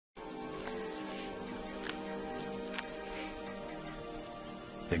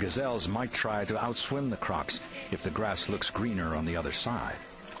The gazelles might try to outswim the crocs if the grass looks greener on the other side.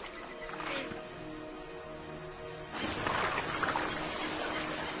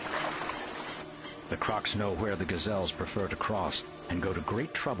 The crocs know where the gazelles prefer to cross and go to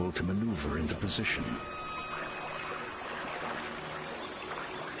great trouble to maneuver into position.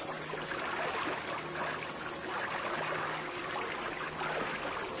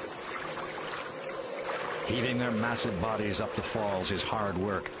 Heaving their massive bodies up the falls is hard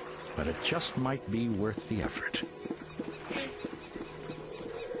work, but it just might be worth the effort.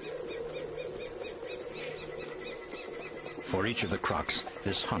 For each of the crocs,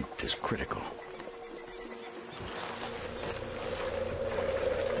 this hunt is critical.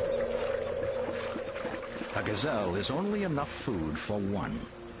 A gazelle is only enough food for one.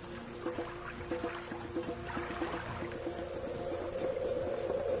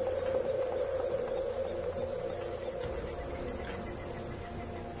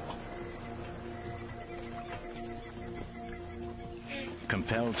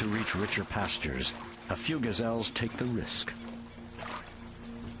 Compelled to reach richer pastures, a few gazelles take the risk.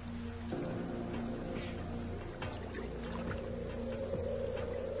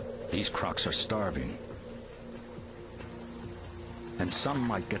 These crocs are starving, and some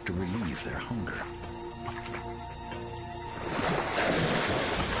might get to relieve their hunger.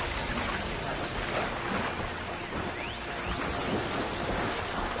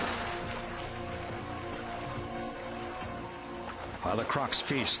 While the crocs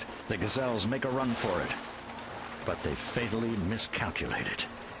feast, the gazelles make a run for it, but they fatally miscalculated.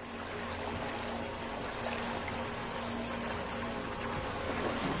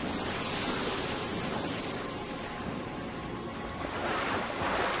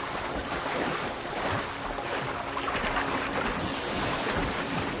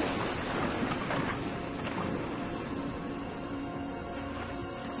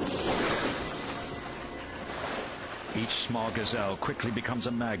 Each small gazelle quickly becomes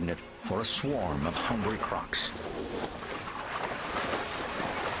a magnet for a swarm of hungry crocs.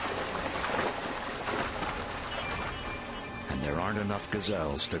 And there aren't enough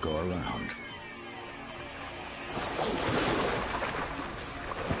gazelles to go around.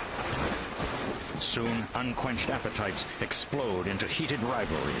 Soon, unquenched appetites explode into heated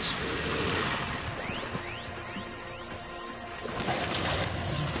rivalries.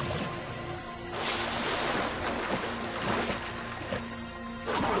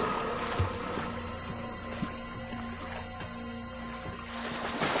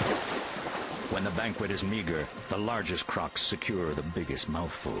 When the banquet is meager, the largest crocs secure the biggest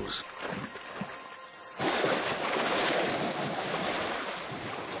mouthfuls.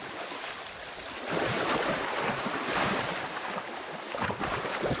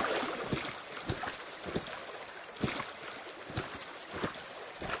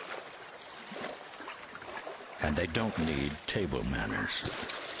 And they don't need table manners.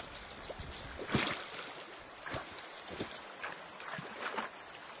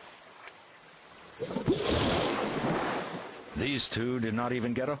 These two did not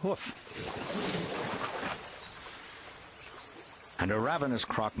even get a hoof. And a ravenous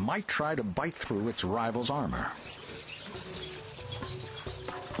croc might try to bite through its rival's armor.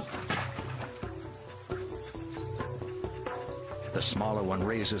 The smaller one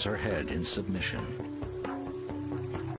raises her head in submission.